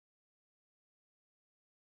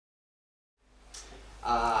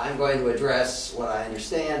going to address what I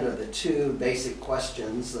understand are the two basic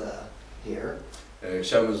questions here.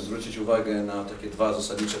 Chciałbym zwrócić uwagę na takie dwa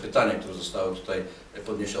zasadnicze pytania, które zostały tutaj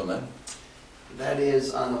podniesione. That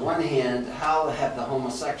is, on the one hand, how have the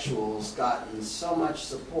homosexuals gotten so much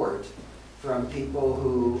support from people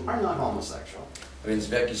who are not homosexual? A więc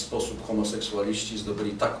w jaki sposób homoseksualiści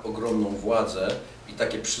zdobyli tak ogromną władzę i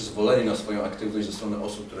takie przyzwolenie na swoją aktywność ze strony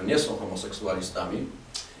osób, które nie są homoseksualistami?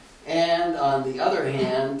 And on the other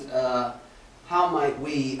hand, how might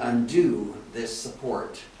we undo this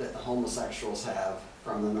support that the homosexuals have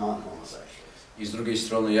from the non-homosexuals? I z drugiej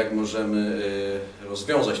strony, jak możemy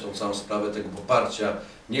rozwiązać tą całą sprawę tego poparcia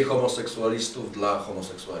niehomoseksualistów dla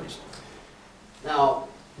homoseksualistów? Now,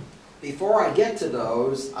 before I get to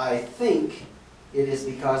those, I think it is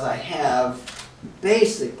because I have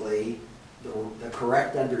basically the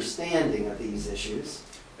correct understanding of these issues.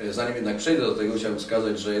 Zanim jednak przejdę do tego, chciałbym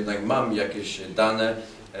wskazać, że jednak mam jakieś dane,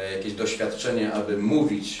 jakieś doświadczenie, aby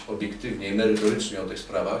mówić obiektywnie i merytorycznie o tych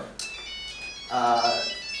sprawach.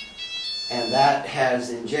 And that has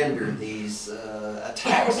engendered these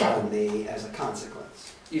attacks on me as a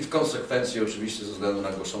consequence. I w konsekwencji, oczywiście, ze względu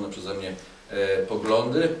na głoszone przeze mnie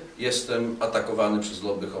poglądy, jestem atakowany przez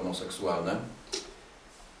lobby homoseksualne.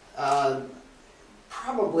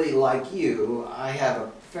 Probably like you, I have a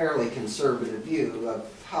fairly conservative view of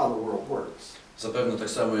how the world works. Zapewne tak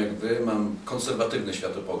samo jak wy, mam konserwatywny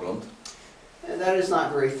światopogląd. And that is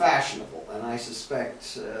not very fashionable, and I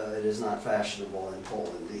suspect it is not fashionable in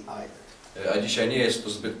Poland either. A dzisiaj nie jest to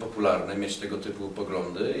zbyt popularne mieć tego typu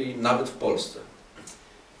poglądy i nawet w Polsce.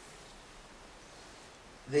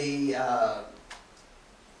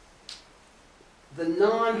 The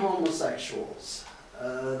non-homosexuals,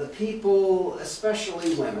 the people,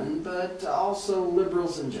 especially women, but also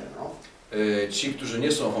liberals in general. Ci, którzy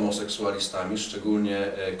nie są homoseksualistami,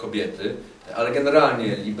 szczególnie kobiety, ale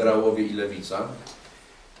generalnie liberałowie i lewica,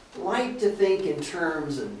 like to think in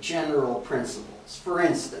terms of general principles. For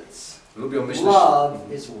instance,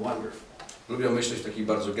 love is wonderful. Lubią myśleć w takich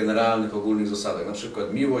bardzo generalnych, ogólnych zasadach. Na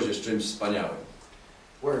przykład miłość jest czymś wspaniałym.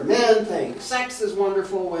 Where men think sex is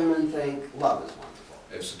wonderful, women think love is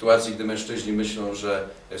wonderful. W sytuacji, gdy mężczyźni myślą, że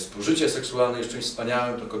współżycie seksualne jest czymś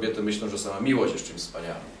wspaniałym, to kobiety myślą, że sama miłość jest czymś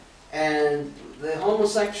wspaniałym. And the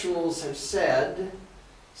homosexuals have said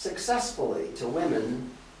successfully to women,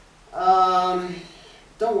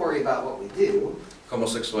 don't worry about what we do.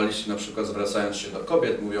 Homoseksualiści na przykład, zwracając się do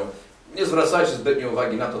kobiet, mówią: nie zwracajcie zbytnio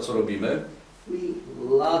uwagi na to, co robimy. We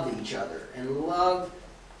love each other, and love,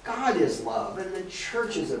 God is love, and the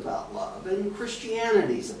church is about love, and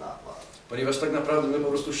Christianity is about love. Ponieważ tak naprawdę my po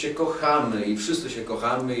prostu się kochamy i wszyscy się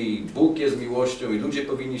kochamy i Bóg jest miłością i ludzie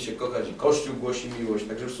powinni się kochać i Kościół głosi miłość.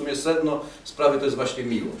 Także w sumie sedno sprawy to jest właśnie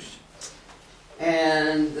miłość.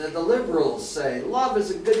 And the liberals say love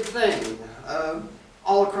is a good thing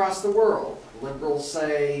all across the world. Liberals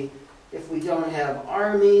say if we don't have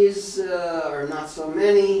armies or not so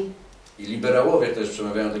many. I liberałowie też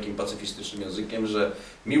przemawiają takim pacyfistycznym językiem, że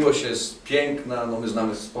miłość jest piękna, no my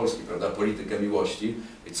znamy z Polski, prawda, politykę miłości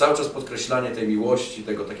i cały czas podkreślanie tej miłości,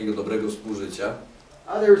 tego takiego dobrego współżycia.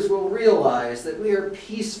 Others will realize that we are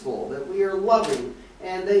peaceful, that we are loving,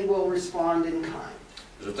 and they will respond in kind.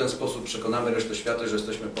 Że w ten sposób przekonamy resztę świata, że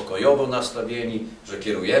jesteśmy pokojowo nastawieni, że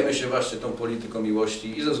kierujemy się właśnie tą polityką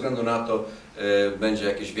miłości i ze względu na to będzie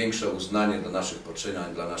jakieś większe uznanie dla naszych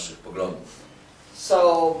poczynań, dla naszych poglądów.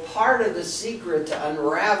 So part of the secret to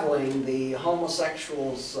unraveling the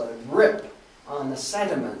homosexuals' grip on the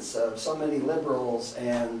sentiments of so many liberals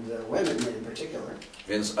and women in particular.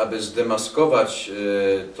 Więc aby zdemaskować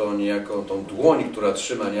tą niejako tą dłoń, która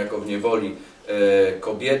trzyma niejako w niewoli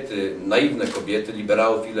kobiety, naiwne kobiety,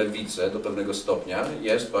 liberałów i lewicę do pewnego stopnia,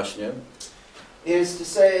 jest właśnie is to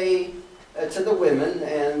say to the women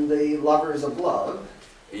and the lovers of love.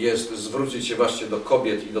 Jest zwrócić się właśnie do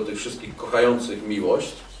kobiet i do tych wszystkich kochających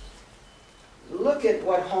miłość. Look at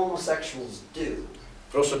what homosexuals do.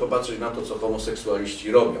 Proszę popatrzeć na to, co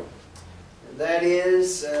homoseksualiści robią. That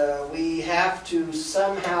is, we have to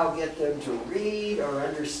somehow get them to read or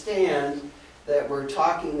understand that we're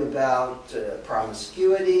talking about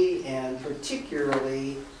promiscuity and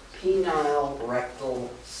particularly penile rectal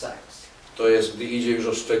sex. To jest, gdy idzie już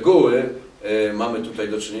o szczegóły, mamy tutaj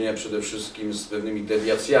do czynienia przede wszystkim z pewnymi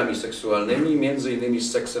dewiacjami seksualnymi, między innymi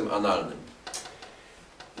z seksem analnym.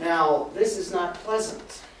 Now, this is not pleasant.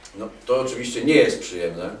 No, to oczywiście nie jest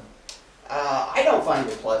przyjemne. I don't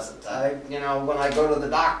find it pleasant. You know, when I go to the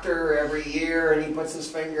doctor every year and he puts his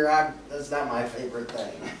finger out, that's not my favorite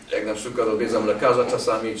thing. Jak na przykład odwiedzam lekarza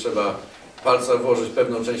czasami i trzeba palca włożyć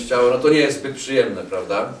pewną część ciała, no to nie jest zbyt przyjemne,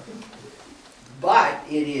 prawda?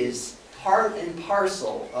 But it is part and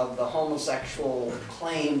parcel of the homosexual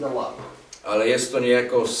claim to love. Ale jest to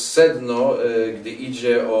niejako sedno, gdy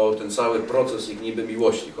idzie o ten cały proces ich niby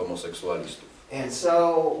miłości homoseksualistów. And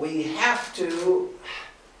so we have to,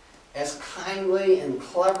 as kindly and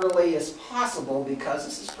cleverly as possible, because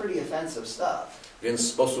this is pretty offensive stuff. Więc w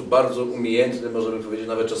sposób bardzo umiejętny, możemy powiedzieć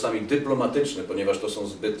nawet czasami dyplomatyczny, ponieważ to są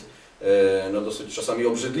zbyt, no dosyć czasami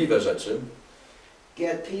obrzydliwe rzeczy.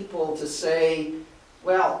 Get people to say,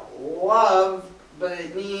 well, love, but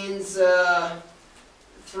it means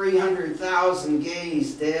 300,000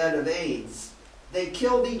 gays dead of AIDS. They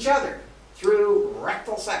killed each other through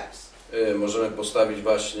rectal sex. Możemy postawić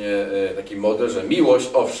właśnie taki model, że miłość,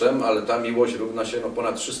 owszem, ale ta miłość równa się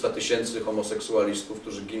ponad 300 000 homoseksualistów,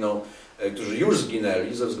 którzy giną, którzy już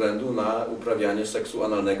zginęli ze względu na uprawianie seksu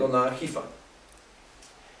analnego na HIV-a.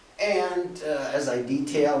 And as I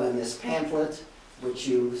detail in this pamphlet, which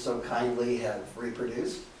you so kindly have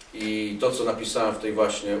reproduced, i to, co napisałem w tej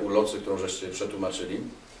właśnie uloce, którą żeście przetłumaczyli,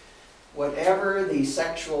 whatever the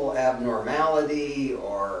sexual abnormality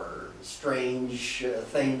or strange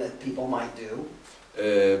thing that people might do,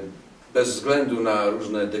 bez względu na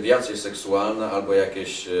różne dewiacje seksualne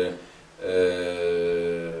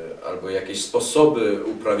albo jakieś sposoby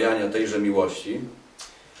uprawiania tejże miłości,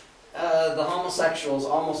 the homosexuals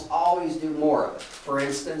almost always do more of it. For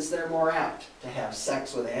instance, they're more apt to have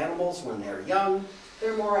sex with animals when they're young.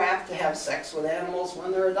 They're more apt to have sex with animals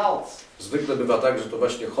when they're adults. Zwykle bywa tak, że to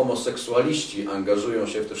właśnie homoseksualiści angażują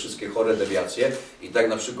się w te wszystkie chore dewiacje i tak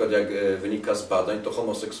na przykład jak wynika z badań, to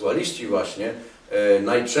homoseksualiści właśnie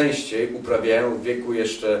najczęściej uprawiają w wieku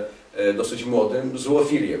jeszcze dosyć młodym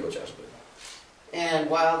zoofilię chociażby. And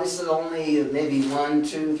while this is only maybe 1,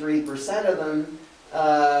 2, 3% of them,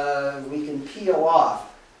 we can peel off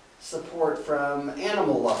support from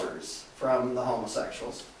animal lovers from the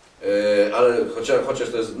homosexuals. Ale chociaż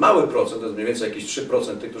to jest mały procent, to jest mniej więcej jakieś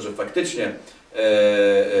 3% tych, którzy faktycznie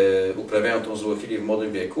uprawiają tą zoofilię w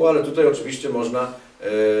młodym wieku, ale tutaj oczywiście można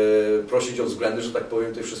prosić o względy, że tak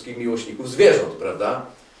powiem, tych wszystkich miłośników zwierząt, prawda,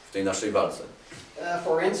 w tej naszej walce.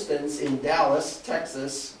 For instance, in Dallas,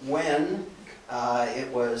 Texas, when it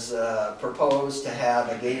was proposed to have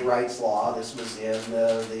a gay rights law, this was in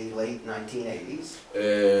the late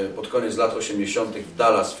 1980s. Pod koniec lat 80. w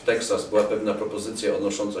Dallas, w Teksas, była pewna propozycja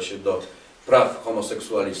odnosząca się do praw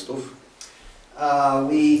homoseksualistów.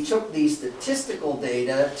 We took the statistical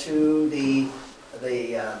data to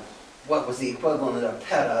what was the equivalent of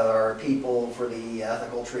PETA, or People for the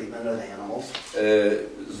Ethical Treatment of Animals.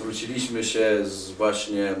 Zwróciliśmy się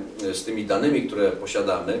właśnie z tymi danymi, które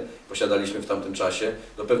posiadaliśmy w tamtym czasie,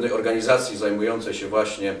 do pewnej organizacji zajmującej się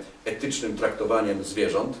właśnie etycznym traktowaniem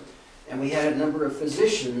zwierząt. And we had a number of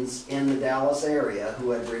physicians in the Dallas area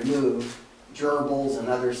who had removed gerbils and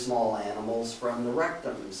other small animals from the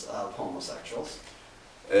rectums of homosexuals.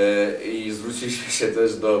 I zwróciliśmy się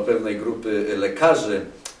też do pewnej grupy lekarzy,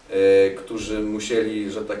 którzy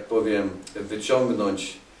musieli, że tak powiem,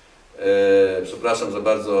 wyciągnąć, przepraszam za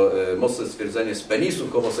bardzo mocne stwierdzenie, z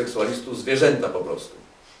penisów homoseksualistów zwierzęta po prostu.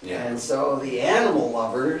 Nie. And so the animal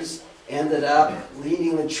lovers ended up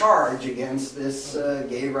leading the charge against this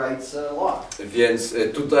gay rights law. Więc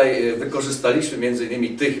tutaj wykorzystaliśmy między innymi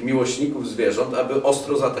tych miłośników zwierząt, aby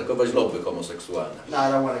ostro zaatakować lobby homoseksualne. Now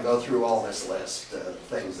I don't want to go through all this list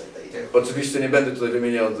of things that they do. Oczywiście nie będę tutaj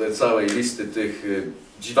wymieniał całej listy tych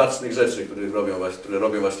dziwacznych rzeczy, które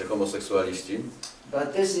robią właśnie homoseksualiści.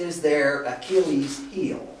 But this is their Achilles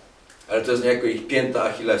heel. Ale to jest niejako ich pięta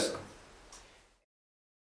Achillesa.